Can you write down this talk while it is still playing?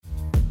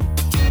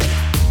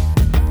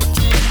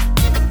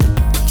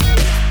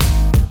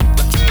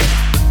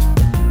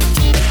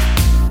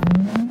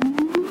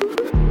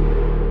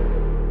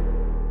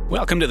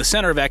Welcome to the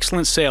Center of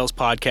Excellence Sales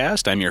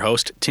Podcast. I'm your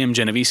host, Tim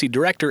Genovese,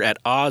 Director at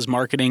Oz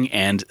Marketing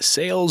and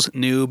Sales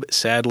Noob,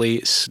 sadly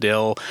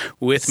still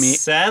with me.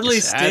 Sadly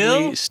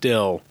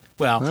still.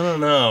 Well, I don't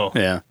know.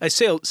 Yeah, a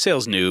sales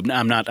noob.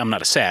 I'm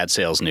not a sad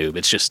sales noob.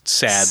 It's just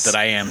sad that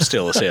I am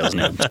still a sales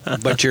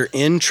noob. But you're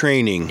in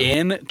training.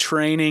 In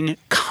training,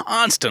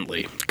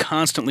 constantly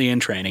in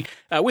training.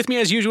 With me,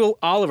 as usual,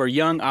 Oliver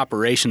Young,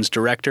 Operations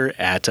Director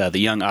at the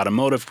Young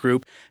Automotive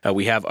Group.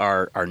 We have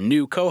our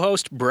new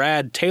co-host,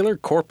 Brad Taylor,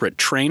 Corporate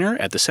Trainer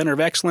at the Center of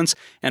Excellence.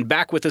 And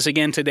back with us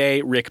again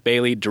today, Rick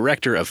Bailey,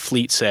 Director of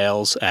Fleet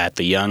Sales at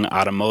the Young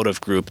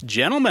Automotive Group.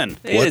 Gentlemen.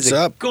 What's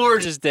up?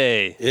 Gorgeous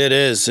day. It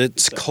is.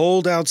 It's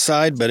cold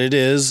outside, but it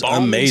is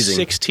amazing.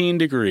 16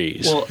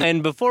 degrees. Well,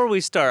 and before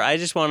we start, I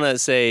just want to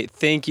say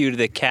thank you to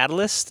the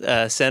Catalyst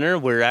Center.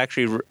 We're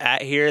actually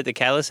here at the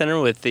Catalyst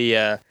Center with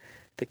the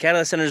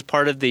Catalyst Center is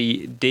part of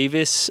the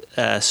Davis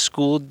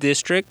School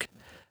District,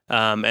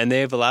 and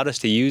they've allowed us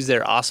to use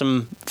their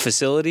awesome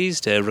facilities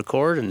to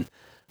record, and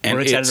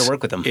we're excited to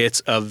work with them.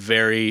 It's a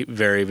very,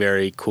 very,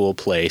 very cool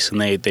place,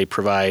 and they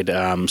provide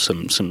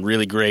some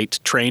really great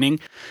training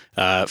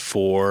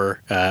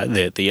for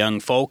the young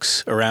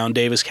folks around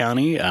Davis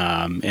County,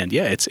 and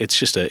yeah, it's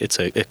just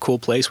a cool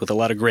place with a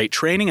lot of great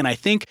training, and I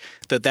think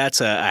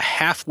that's a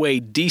halfway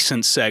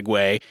decent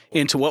segue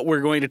into what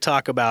we're going to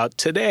talk about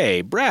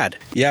today. Brad.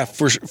 Yeah,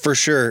 for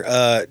sure.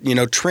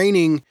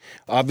 Training,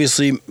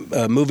 obviously,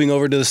 moving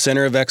over to the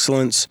Center of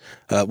Excellence.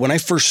 When I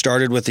first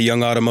started with the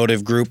Young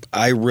Automotive Group,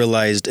 I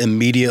realized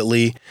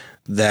immediately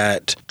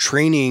that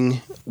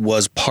training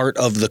was part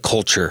of the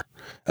culture.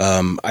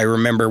 I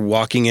remember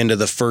walking into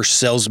the first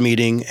sales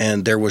meeting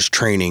and there was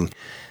training.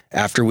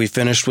 After we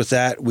finished with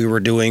that, we were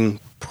doing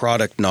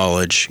product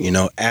knowledge,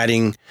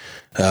 adding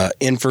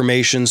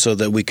information so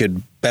that we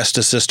could best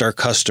assist our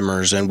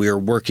customers. And we were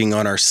working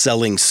on our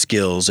selling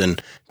skills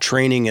and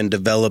training and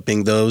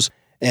developing those.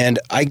 And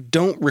I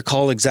don't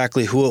recall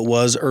exactly who it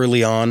was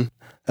early on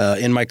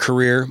in my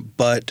career,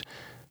 but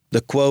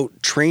the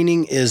quote,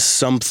 training is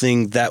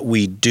something that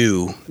we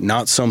do,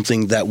 not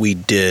something that we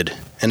did.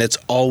 And it's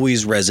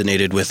always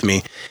resonated with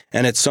me.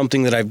 And it's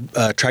something that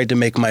I've tried to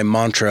make my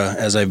mantra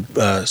as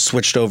I've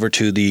switched over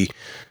to the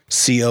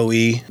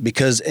COE,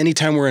 because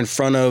anytime we're in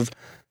front of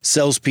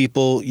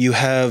salespeople, you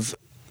have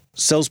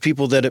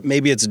salespeople that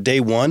maybe it's day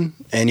one,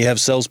 and you have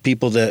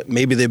salespeople that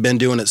maybe they've been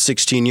doing it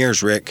 16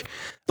 years, Rick,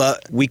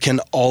 but we can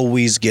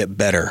always get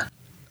better.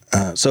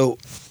 So,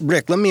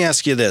 Rick, let me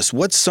ask you this.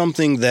 What's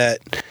something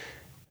that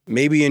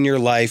maybe in your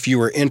life you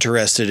were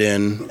interested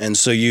in, and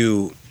so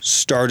you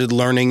started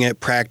learning it,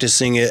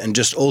 practicing it, and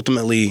just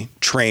ultimately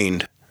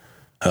trained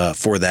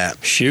for that?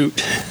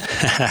 Shoot.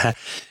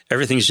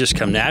 Everything's just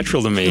come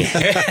natural to me.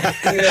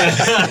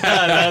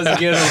 That was a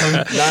good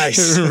one.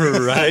 Nice.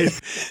 Right?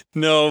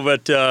 No,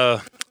 but,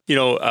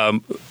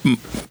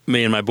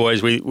 me and my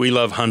boys, we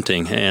love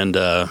hunting. And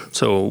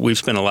so we've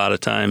spent a lot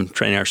of time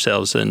training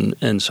ourselves.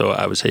 And so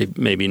I would say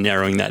maybe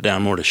narrowing that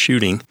down more to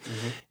shooting.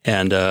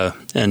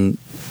 Mm-hmm. And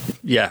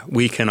yeah,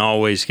 we can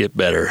always get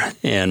better.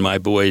 And my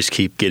boys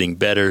keep getting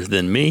better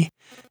than me.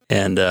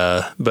 And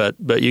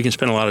but you can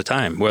spend a lot of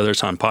time, whether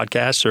it's on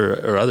podcasts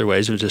or other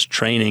ways of just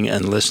training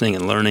and listening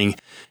and learning.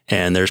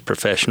 And there's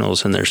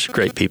professionals and there's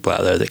great people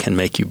out there that can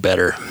make you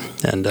better.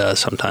 And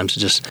sometimes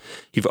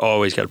you've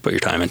always got to put your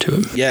time into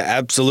it. Yeah,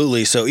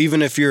 absolutely. So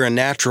even if you're a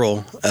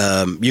natural,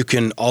 you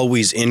can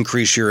always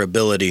increase your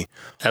ability.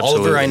 Absolutely.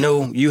 Oliver, I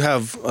know you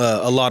have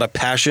a lot of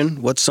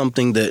passion. What's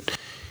something that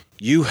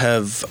you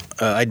have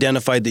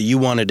identified that you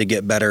wanted to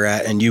get better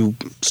at and you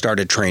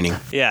started training?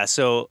 Yeah,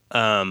 so,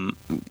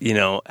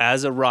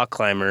 as a rock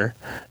climber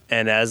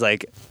and as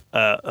like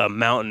a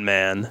mountain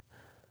man,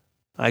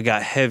 I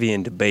got heavy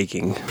into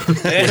baking.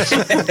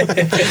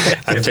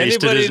 I've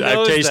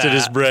tasted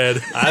his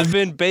bread. I've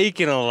been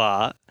baking a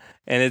lot,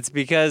 and it's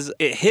because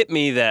it hit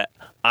me that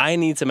I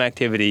need some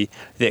activity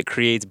that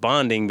creates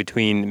bonding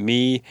between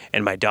me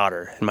and my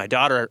daughter. And my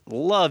daughter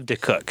loved to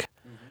cook.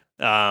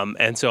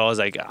 And so I was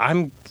like,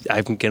 I'm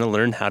going to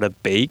learn how to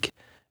bake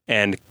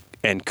and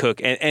cook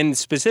and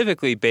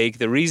specifically bake.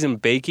 The reason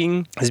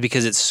baking is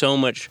because it's so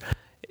much,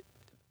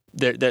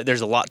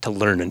 there's a lot to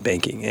learn in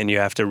baking, and you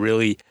have to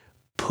really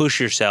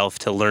push yourself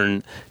to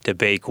learn to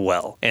bake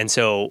well. And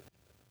so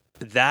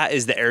that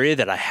is the area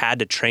that I had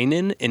to train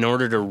in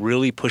order to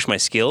really push my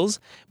skills.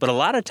 But a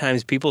lot of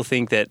times people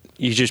think that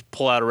you just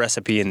pull out a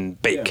recipe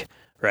and bake,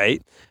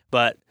 right?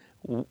 But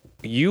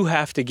you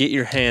have to get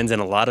your hands in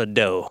a lot of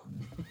dough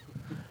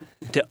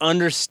to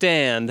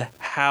understand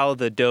how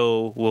the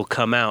dough will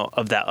come out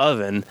of that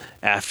oven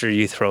after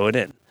you throw it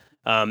in.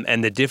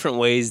 And the different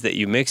ways that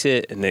you mix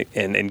it and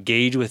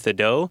engage with the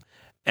dough.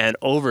 And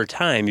over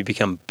time, you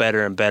become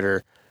better and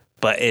better.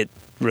 But it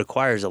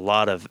requires a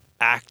lot of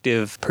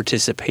active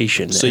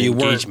participation. So and you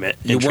engagement.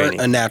 You weren't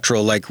a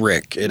natural like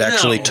Rick. It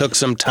actually took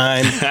some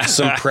time,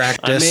 some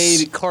practice. I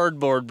made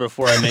cardboard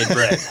before I made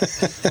bread.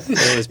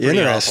 It was pretty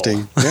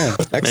Interesting. awful. Yeah,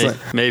 excellent.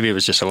 Maybe it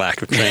was just a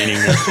lack of training.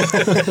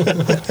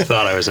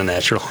 Thought I was a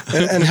natural.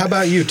 And how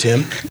about you,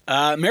 Tim?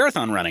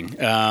 Marathon running.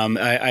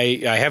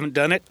 I haven't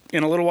done it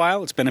in a little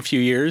while. It's been a few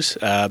years,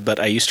 but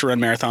I used to run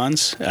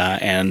marathons,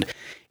 and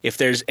if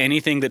there's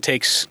anything that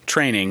takes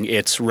training,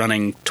 it's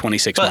running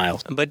 26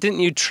 miles. But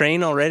didn't you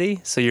train already?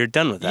 So you're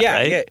done with that, Yeah,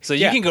 right? yeah, so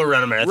you can go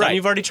run a marathon. Right.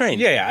 You've already trained.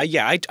 Yeah.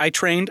 I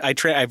trained.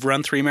 I've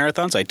run 3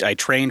 marathons. I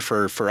trained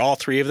for all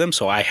 3 of them,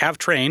 so I have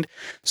trained.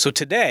 So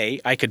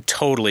today I could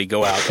totally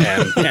go out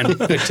and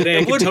today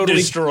I could totally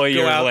destroy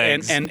go your out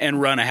legs.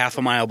 and run a half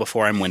a mile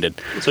before I'm winded.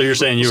 So you're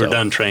saying you were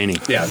done training?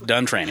 Yeah,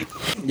 done training.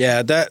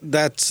 Yeah,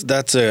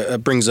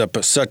 that brings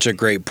up such a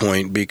great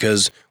point,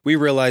 because we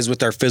realize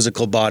with our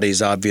physical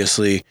bodies,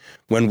 obviously,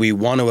 when we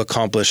want to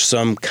accomplish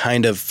some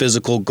kind of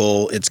physical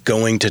goal, it's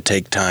going to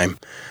take time.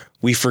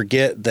 We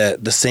forget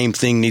that the same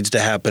thing needs to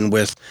happen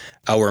with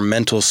our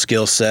mental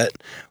skill set.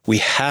 We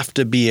have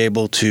to be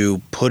able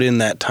to put in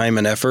that time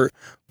and effort,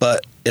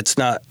 but it's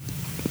not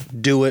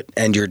do it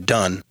and you're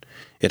done.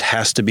 It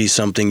has to be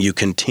something you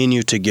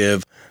continue to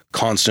give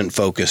constant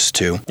focus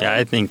to. Yeah,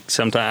 I think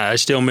sometimes I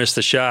still miss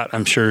the shot.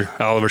 I'm sure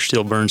Oliver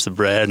still burns the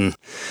bread,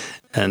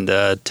 and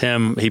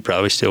Tim, he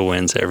probably still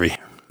wins every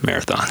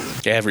marathon.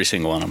 Every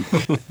single one of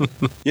them.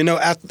 You know,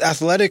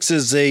 athletics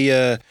is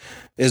a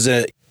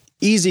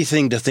easy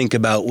thing to think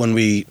about when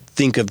we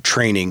think of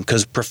training,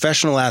 because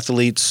professional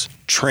athletes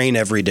train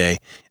every day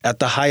at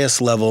the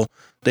highest level.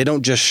 They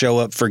don't just show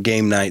up for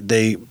game night.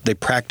 They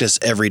practice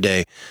every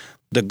day.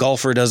 The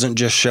golfer doesn't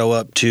just show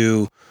up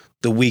to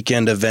the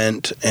weekend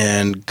event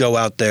and go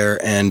out there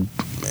and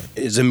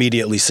is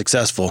immediately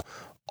successful.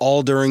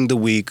 All during the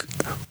week,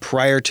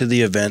 prior to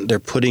the event, they're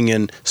putting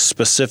in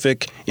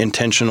specific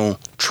intentional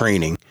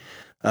training.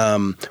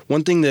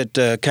 One thing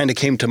that kind of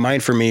came to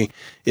mind for me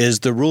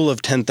is the rule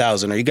of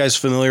 10,000. Are you guys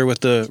familiar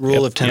with the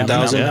rule of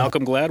 10,000?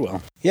 Malcolm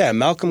Gladwell. Yeah,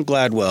 Malcolm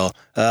Gladwell.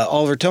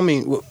 Oliver, tell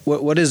me,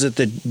 what is it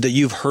that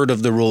you've heard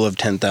of the rule of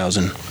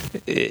 10,000?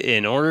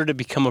 In order to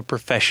become a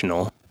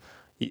professional,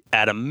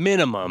 at a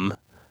minimum,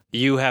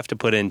 you have to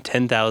put in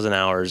 10,000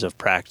 hours of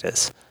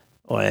practice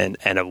and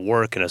of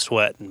work and of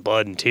sweat and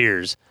blood and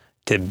tears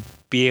to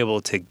be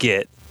able to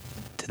get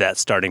to that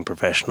starting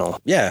professional.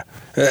 Yeah.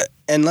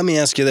 And let me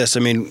ask you this. I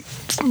mean,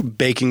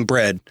 baking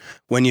bread,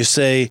 when you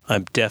say...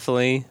 I'm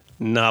definitely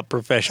not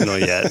professional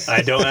yet.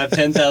 I don't have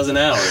 10,000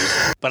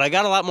 hours, but I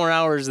got a lot more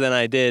hours than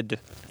I did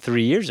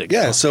 3 years ago.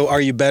 Yeah, so are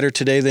you better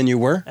today than you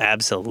were?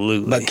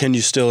 Absolutely. But can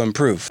you still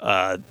improve?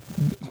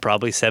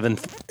 Probably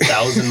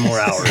 7,000 more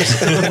hours.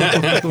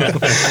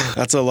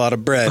 That's a lot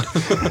of bread.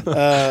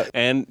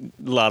 And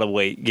a lot of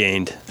weight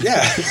gained.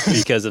 Yeah.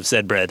 Because of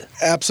said bread.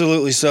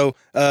 Absolutely. So,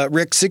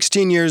 Rick,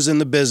 16 years in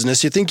the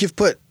business. You think you've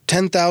put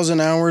 10,000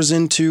 hours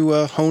into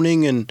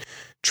honing and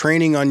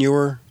training on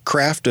your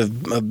craft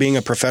of being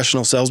a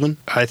professional salesman?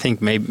 I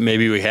think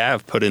maybe we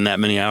have put in that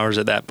many hours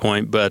at that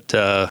point, but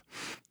I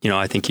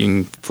think you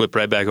can flip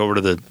right back over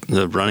to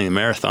the running the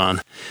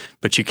marathon,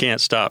 but you can't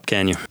stop,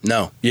 can you?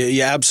 No,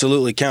 you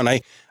absolutely can.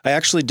 I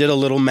actually did a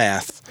little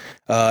math.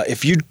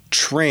 If you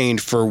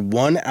trained for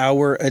 1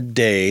 hour a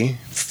day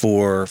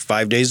for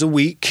 5 days a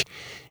week,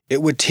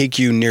 it would take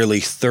you nearly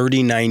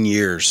 39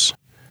 years.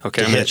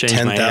 Okay, I'm going to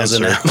change my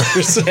 10,000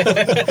 answer.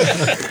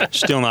 hours.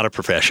 Still not a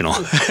professional.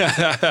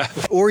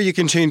 Or you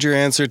can change your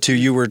answer to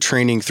you were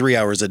training 3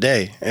 hours a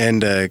day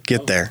and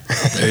get there.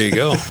 There you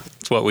go.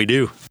 It's what we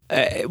do.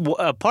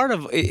 A part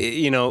of,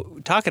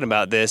 talking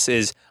about this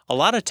is a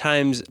lot of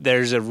times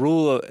there's a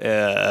rule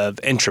of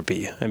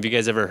entropy. Have you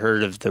guys ever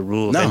heard of the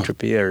rule of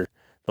entropy or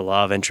the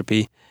law of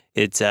entropy?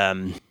 It's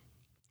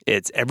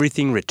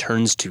everything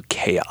returns to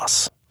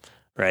chaos,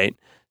 right?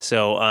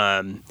 So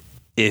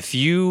if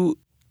you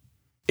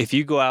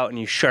go out and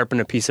you sharpen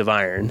a piece of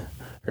iron,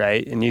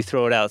 right, and you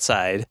throw it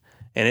outside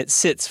and it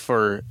sits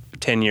for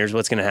 10 years,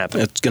 what's going to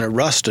happen? It's going to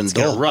rust and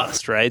dull. It's going to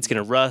rust, right? It's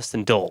going to rust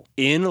and dull.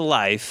 In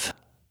life,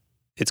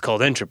 it's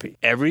called entropy.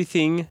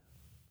 Everything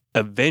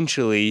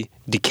eventually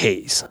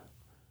decays,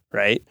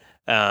 right?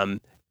 I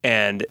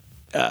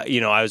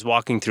was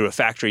walking through a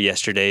factory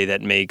yesterday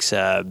that makes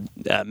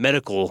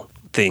medical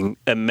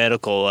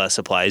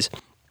supplies,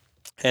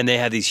 and they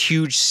have these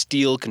huge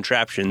steel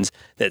contraptions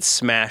that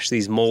smash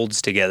these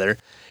molds together,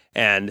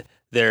 and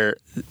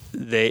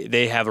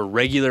they have a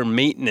regular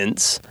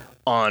maintenance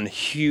on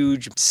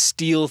huge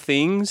steel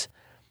things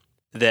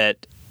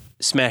that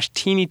smash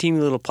teeny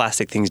little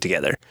plastic things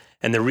together.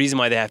 And the reason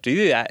why they have to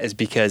do that is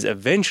because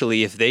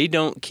eventually, if they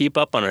don't keep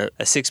up on a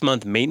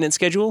 6-month maintenance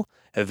schedule,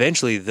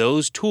 eventually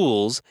those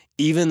tools,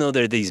 even though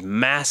they're these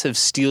massive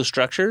steel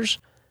structures,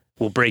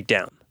 will break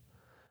down.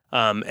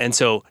 And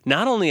so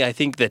not only I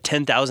think the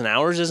 10,000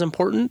 hours is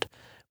important,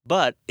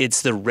 but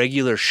it's the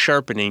regular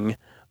sharpening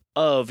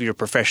of your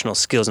professional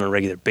skills on a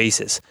regular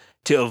basis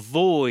to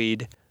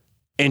avoid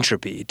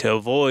entropy, to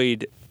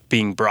avoid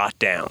being brought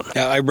down.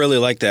 I really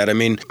like that. I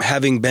mean,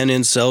 having been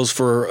in sales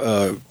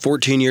for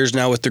 14 years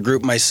now with the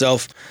group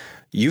myself,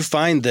 you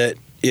find that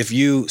if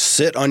you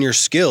sit on your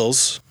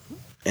skills,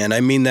 and I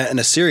mean that in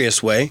a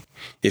serious way,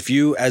 if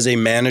you as a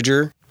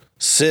manager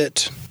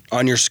sit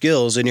on your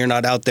skills and you're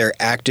not out there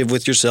active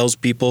with your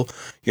salespeople,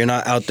 you're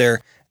not out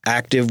there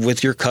active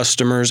with your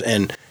customers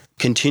and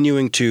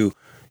continuing to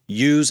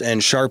use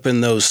and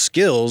sharpen those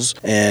skills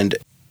and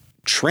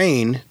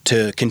train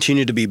to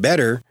continue to be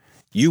better,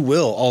 you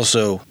will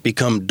also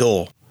become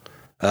dull.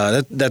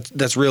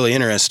 That's really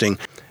interesting.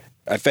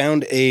 I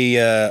found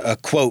a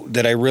quote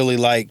that I really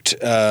liked.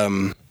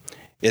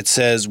 It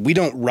says, "We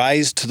don't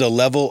rise to the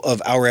level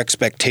of our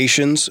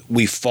expectations.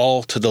 We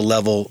fall to the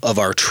level of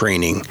our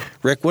training."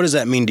 Rick, what does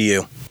that mean to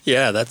you?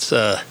 Yeah, that's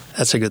a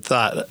good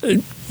thought.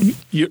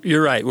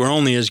 You're right. We're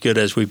only as good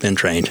as we've been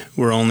trained.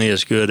 We're only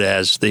as good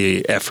as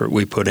the effort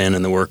we put in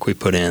and the work we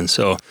put in.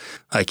 So,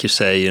 like you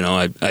say,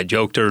 I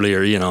joked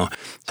earlier,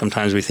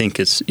 sometimes we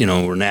think it's,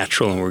 we're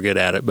natural and we're good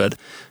at it, but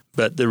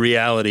the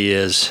reality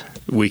is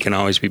we can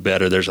always be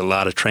better. There's a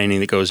lot of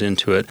training that goes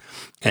into it.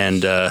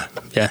 And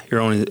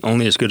you're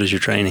only as good as your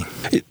training.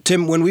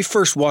 Tim, when we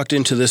first walked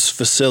into this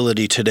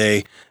facility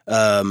today,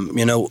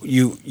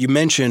 you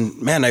mentioned,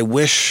 man, I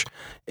wish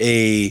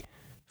a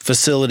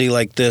facility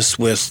like this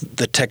with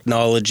the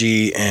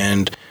technology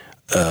and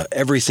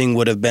everything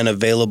would have been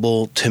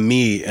available to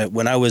me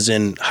when I was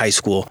in high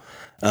school.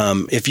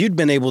 If you'd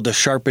been able to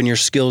sharpen your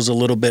skills a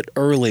little bit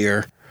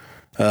earlier,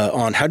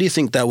 how do you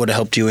think that would have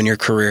helped you in your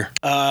career?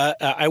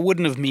 I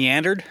wouldn't have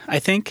meandered, I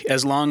think,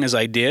 as long as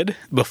I did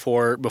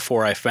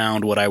before I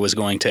found what I was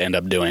going to end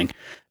up doing.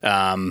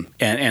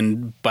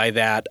 And by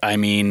that, I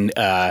mean,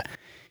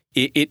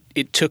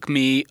 it took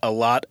me a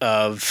lot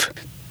of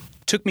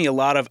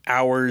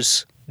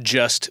hours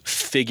just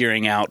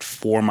figuring out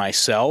for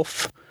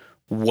myself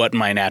what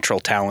my natural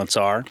talents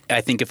are.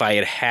 I think if I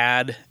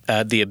had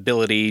the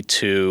ability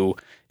to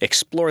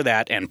explore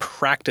that and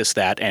practice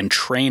that and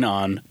train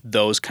on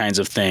those kinds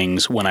of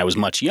things when I was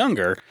much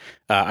younger,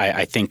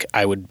 I think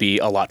I would be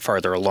a lot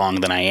farther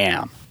along than I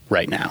am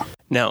right now.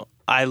 Now,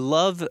 I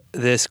love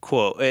this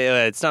quote.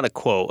 It's not a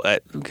quote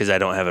because I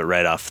don't have it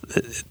right off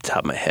the top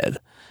of my head,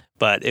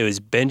 but it was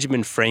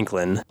Benjamin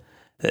Franklin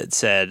that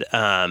said,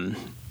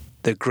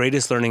 "The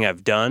greatest learning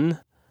I've done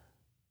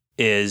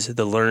is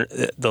the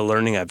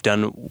learning I've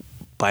done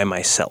by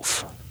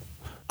myself."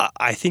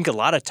 I think a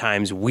lot of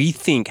times we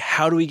think,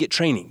 how do we get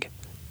training,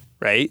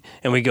 right?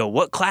 And we go,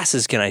 what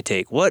classes can I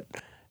take?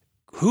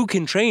 Who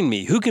can train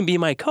me? Who can be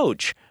my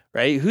coach,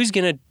 right? Who's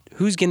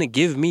gonna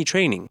give me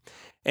training?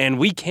 And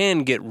we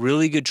can get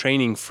really good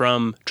training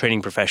from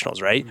training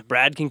professionals, right?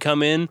 Brad can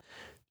come in,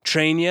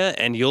 train you,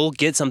 and you'll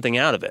get something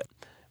out of it.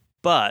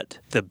 But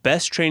the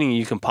best training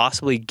you can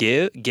possibly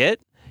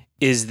get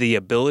is the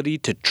ability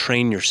to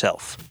train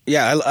yourself.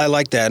 Yeah, I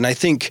like that. And I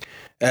think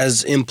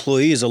as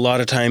employees, a lot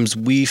of times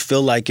we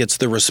feel like it's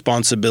the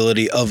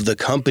responsibility of the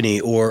company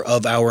or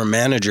of our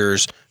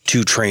managers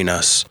to train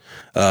us.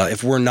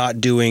 If we're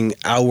not doing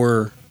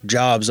our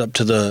jobs up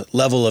to the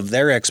level of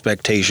their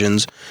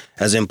expectations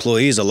as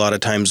employees, a lot of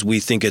times we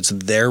think it's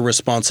their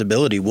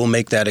responsibility. We'll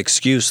make that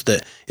excuse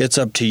that it's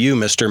up to you,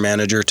 Mr.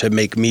 Manager, to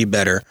make me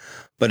better.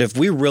 But if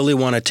we really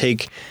want to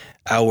take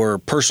our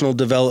personal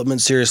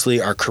development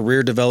seriously, our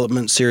career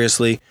development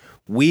seriously,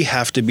 we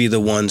have to be the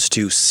ones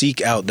to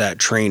seek out that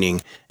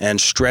training and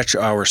stretch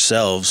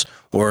ourselves,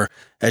 or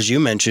as you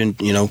mentioned,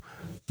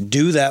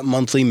 do that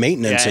monthly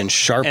maintenance and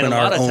sharpen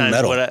our own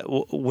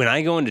metal. When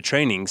I go into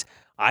trainings,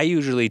 I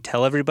usually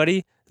tell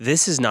everybody,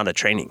 this is not a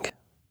training.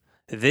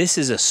 This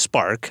is a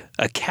spark,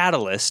 a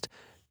catalyst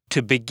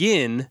to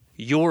begin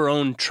your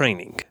own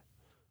training,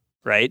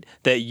 right?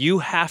 That you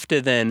have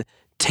to then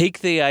take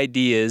the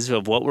ideas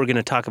of what we're going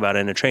to talk about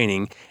in a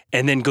training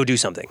and then go do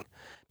something.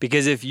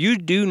 Because if you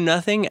do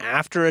nothing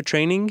after a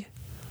training,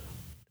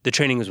 the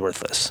training is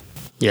worthless.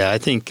 Yeah, I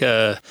think,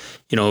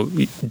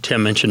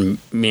 Tim mentioned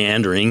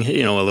meandering,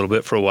 a little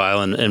bit for a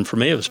while. And for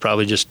me, it was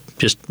probably just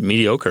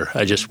mediocre.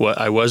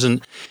 I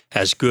wasn't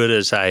as good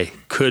as I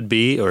could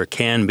be or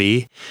can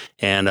be.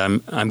 And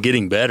I'm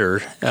getting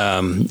better.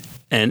 And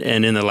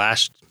in the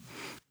last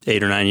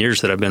 8 or 9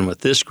 years that I've been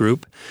with this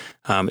group,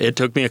 it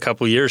took me a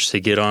couple years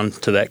to get on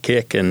to that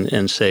kick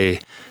and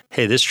say,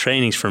 hey, this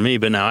training's for me,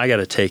 but now I got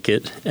to take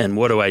it, and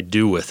what do I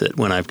do with it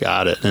when I've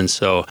got it? And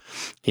so,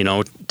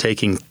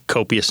 taking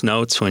copious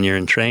notes when you're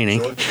in training.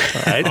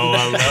 Right? Oh,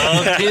 I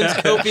love Tim's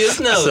copious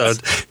notes.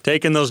 So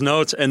taking those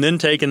notes and then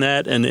taking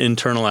that and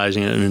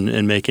internalizing it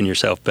and making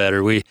yourself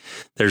better. It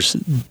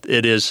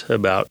is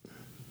about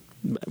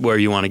where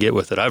you want to get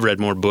with it. I've read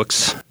more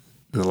books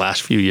in the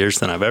last few years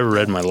than I've ever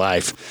read in my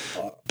life,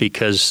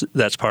 because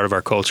that's part of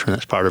our culture and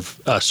that's part of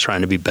us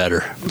trying to be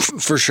better.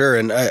 For sure.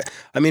 And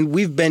I mean,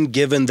 we've been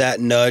given that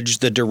nudge,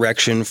 the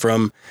direction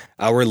from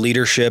our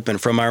leadership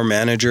and from our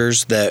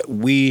managers that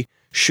we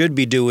should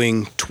be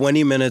doing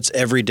 20 minutes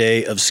every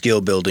day of skill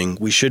building.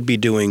 We should be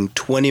doing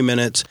 20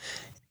 minutes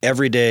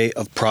every day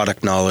of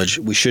product knowledge.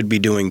 We should be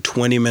doing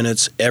 20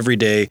 minutes every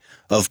day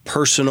of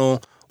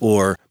personal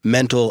or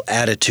mental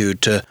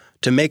attitude to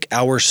to make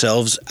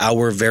ourselves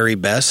our very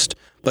best,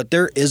 but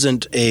there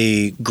isn't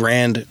a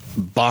grand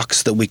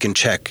box that we can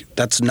check.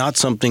 That's not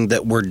something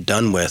that we're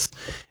done with.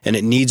 And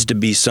it needs to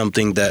be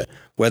something that,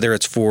 whether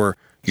it's for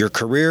your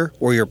career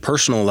or your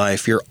personal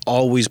life, you're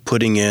always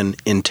putting in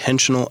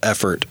intentional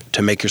effort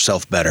to make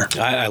yourself better.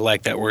 I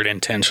like that word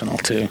intentional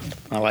too.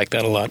 I like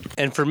that a lot.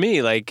 And for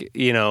me, like,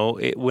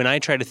 when I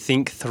try to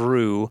think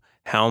through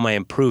how am I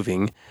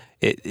improving,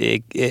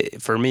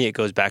 for me, it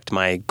goes back to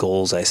my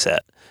goals I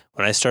set.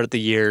 When I start the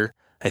year,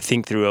 I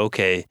think through,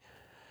 okay,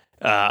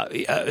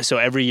 so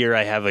every year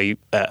I have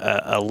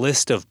a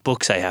list of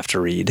books I have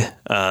to read.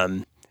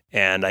 And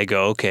I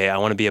go, okay, I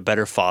want to be a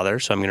better father,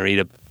 so I'm going to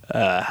read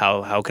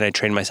how can I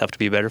train myself to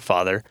be a better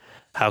father?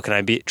 How can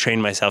I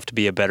train myself to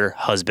be a better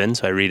husband?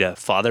 So I read a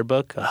father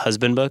book, a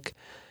husband book,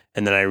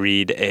 and then I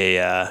read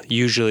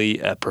usually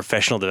a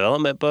professional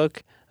development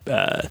book,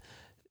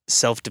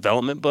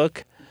 self-development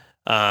book.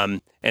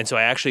 And so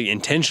I actually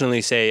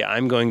intentionally say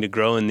I'm going to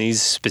grow in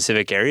these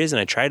specific areas, and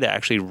I try to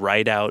actually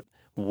write out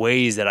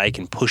ways that I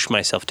can push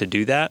myself to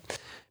do that.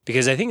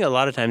 Because I think a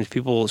lot of times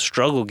people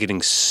struggle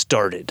getting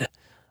started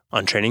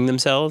on training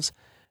themselves.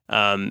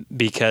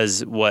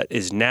 Because what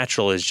is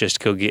natural is just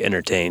go get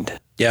entertained.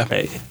 Yeah,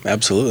 right?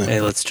 Absolutely.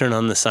 Hey, let's turn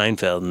on the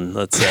Seinfeld and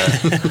let's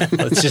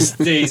just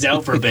daze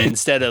out for a bit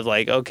instead of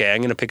like, okay, I'm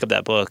going to pick up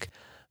that book.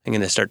 I'm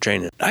going to start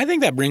training. I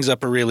think that brings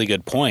up a really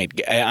good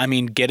point. I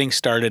mean, getting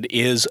started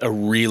is a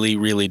really,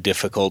 really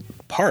difficult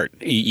part.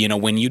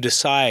 When you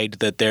decide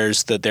that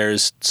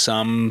there's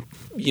some,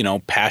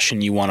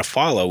 passion you want to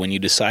follow, when you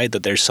decide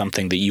that there's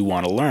something that you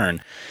want to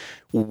learn,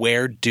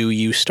 where do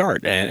you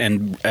start?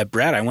 And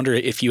Brad, I wonder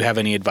if you have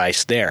any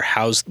advice there.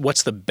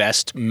 What's the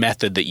best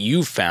method that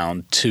you've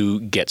found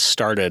to get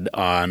started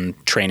on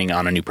training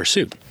on a new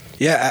pursuit?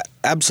 Yeah,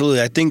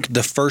 absolutely. I think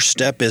the first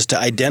step is to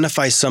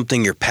identify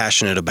something you're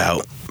passionate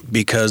about,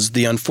 because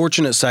the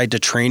unfortunate side to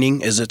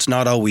training is it's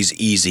not always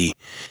easy.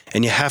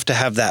 And you have to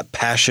have that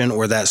passion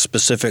or that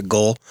specific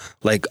goal,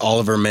 like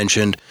Oliver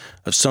mentioned,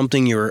 of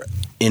something you're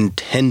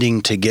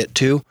intending to get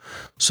to,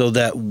 so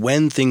that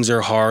when things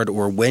are hard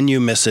or when you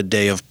miss a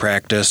day of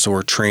practice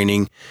or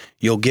training,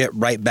 you'll get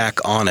right back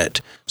on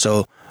it.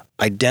 So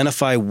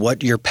identify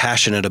what you're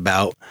passionate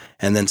about.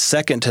 And then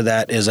second to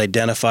that is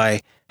identify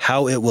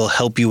how it will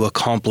help you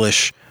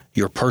accomplish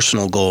your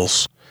personal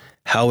goals,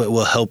 how it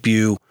will help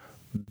you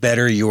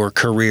better your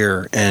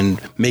career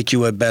and make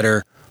you a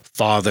better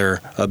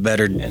father, a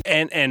better...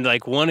 And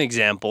like one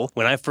example,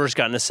 when I first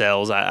got into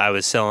sales, I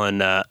was selling,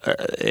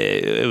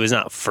 it was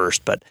not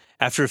first, but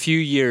after a few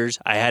years,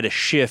 I had to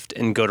shift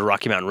and go to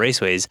Rocky Mountain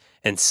Raceways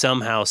and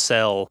somehow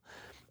sell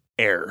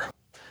air.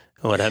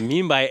 What I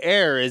mean by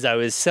air is I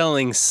was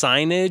selling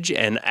signage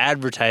and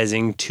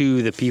advertising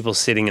to the people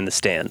sitting in the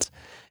stands.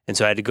 And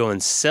so I had to go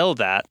and sell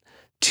that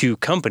to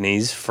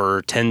companies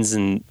for tens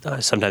and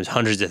sometimes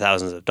hundreds of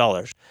thousands of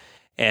dollars.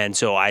 And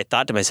so I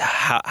thought to myself,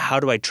 how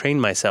do I train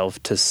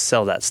myself to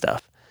sell that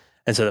stuff?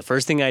 And so the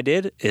first thing I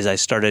did is I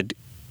started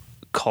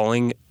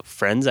calling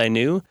friends I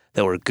knew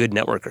that were good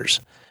networkers.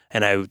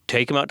 And I would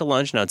take them out to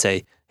lunch and I'd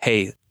say,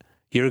 hey,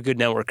 you're a good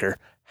networker.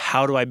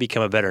 How do I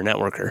become a better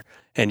networker?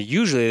 And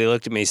usually they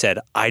looked at me and said,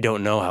 I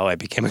don't know how I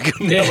became a good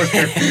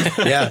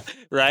networker. Yeah.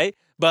 Right?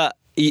 But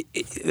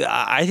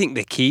I think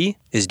the key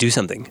is do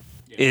something.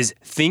 Is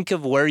think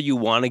of where you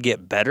want to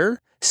get better,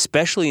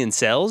 especially in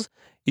sales.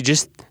 You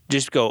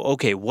just go,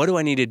 okay, what do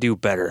I need to do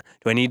better?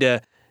 Do I need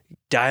to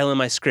dial in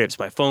my scripts,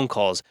 my phone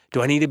calls?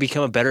 Do I need to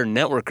become a better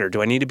networker?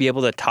 Do I need to be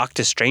able to talk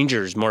to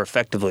strangers more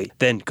effectively?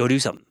 Then go do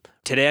something.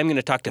 Today I'm going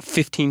to talk to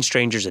 15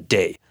 strangers a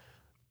day.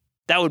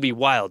 That would be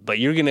wild, but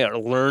you're going to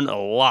learn a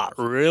lot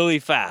really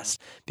fast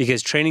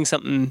because training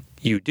something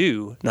you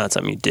do, not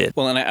something you did.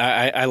 Well, and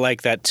I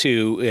like that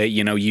too.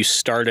 You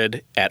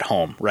started at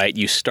home, right?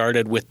 You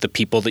started with the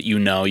people that you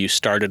know. You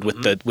started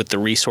with the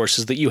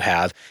resources that you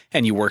have,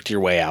 and you worked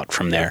your way out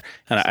from there.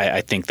 And I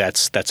think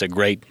that's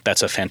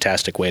a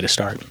fantastic way to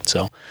start.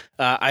 So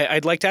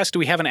I'd like to ask, do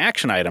we have an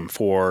action item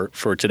for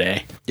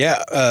today?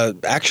 Yeah,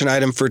 action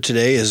item for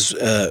today is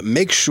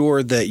make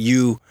sure that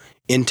you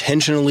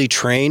intentionally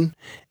train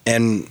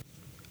and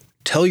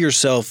tell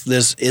yourself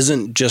this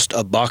isn't just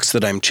a box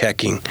that I'm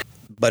checking,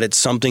 but it's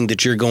something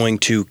that you're going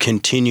to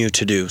continue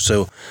to do.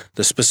 So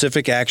the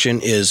specific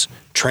action is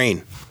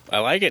train. I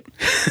like it.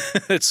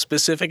 It's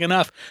specific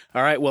enough.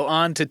 All right, well,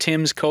 on to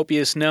Tim's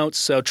copious notes.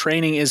 So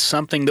training is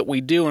something that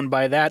we do, and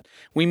by that,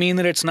 we mean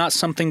that it's not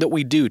something that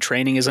we do.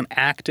 Training is an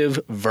active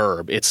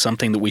verb. It's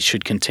something that we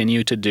should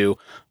continue to do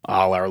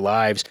all our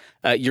lives.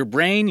 Your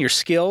brain, your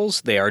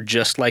skills, they are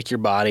just like your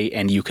body,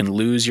 and you can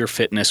lose your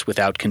fitness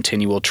without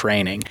continual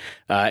training.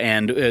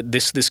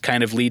 This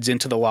kind of leads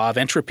into the law of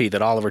entropy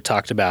that Oliver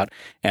talked about,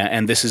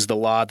 and this is the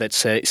law that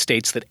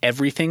states that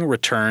everything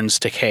returns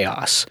to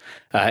chaos,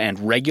 and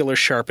regular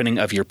sharpening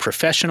of your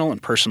professional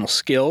and personal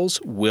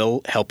skills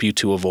will help you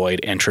to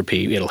avoid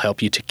entropy. It'll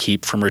help you to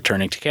keep from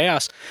returning to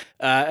chaos.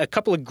 A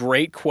couple of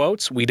great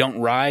quotes. We don't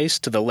rise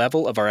to the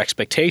level of our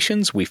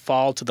expectations. We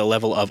fall to the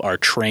level of our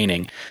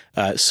training.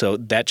 So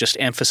that just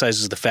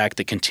emphasizes the fact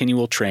that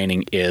continual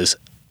training is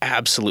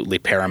absolutely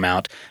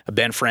paramount.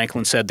 Ben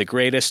Franklin said, "The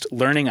greatest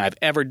learning I've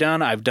ever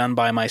done, I've done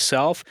by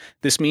myself."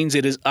 This means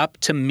it is up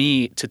to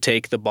me to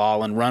take the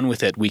ball and run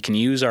with it. We can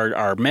use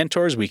our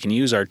mentors, we can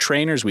use our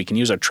trainers, we can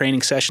use our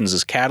training sessions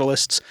as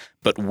catalysts,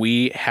 but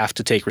we have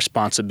to take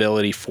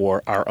responsibility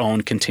for our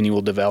own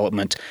continual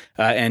development.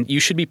 And you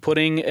should be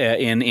putting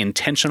in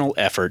intentional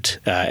effort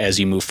as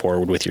you move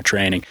forward with your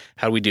training.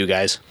 How do we do,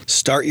 guys?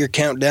 Start your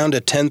countdown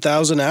to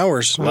 10,000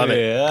 hours. Love it.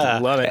 Yeah.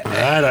 Love it.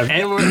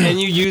 And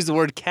you use the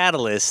word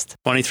catalyst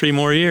 23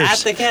 more years. at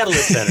the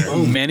Catalyst Center.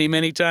 Many,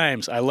 many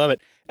times. I love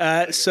it.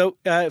 So,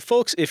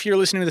 folks, if you're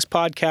listening to this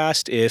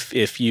podcast,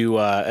 if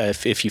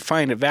you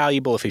find it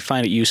valuable, if you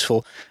find it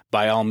useful,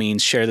 by all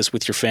means, share this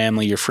with your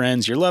family, your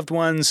friends, your loved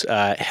ones.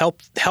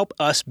 Help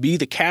us be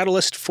the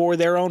catalyst for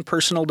their own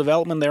personal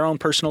development, their own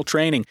personal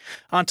training.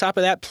 On top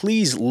of that,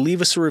 please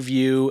leave us a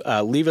review,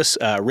 leave us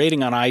a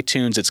rating on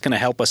iTunes. It's going to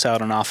help us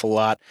out an awful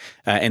lot.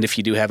 And if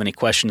you do have any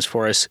questions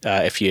for us,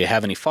 if you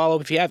have any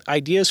follow-up, if you have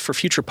ideas for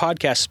future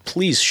podcasts,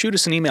 please shoot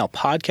us an email,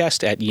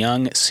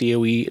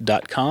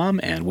 podcast@youngcoe.com,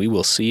 and we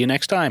will see you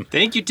next time.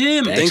 Thank you,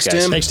 Tim. Thanks,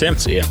 guys. Tim. Thanks, Tim.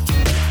 See ya.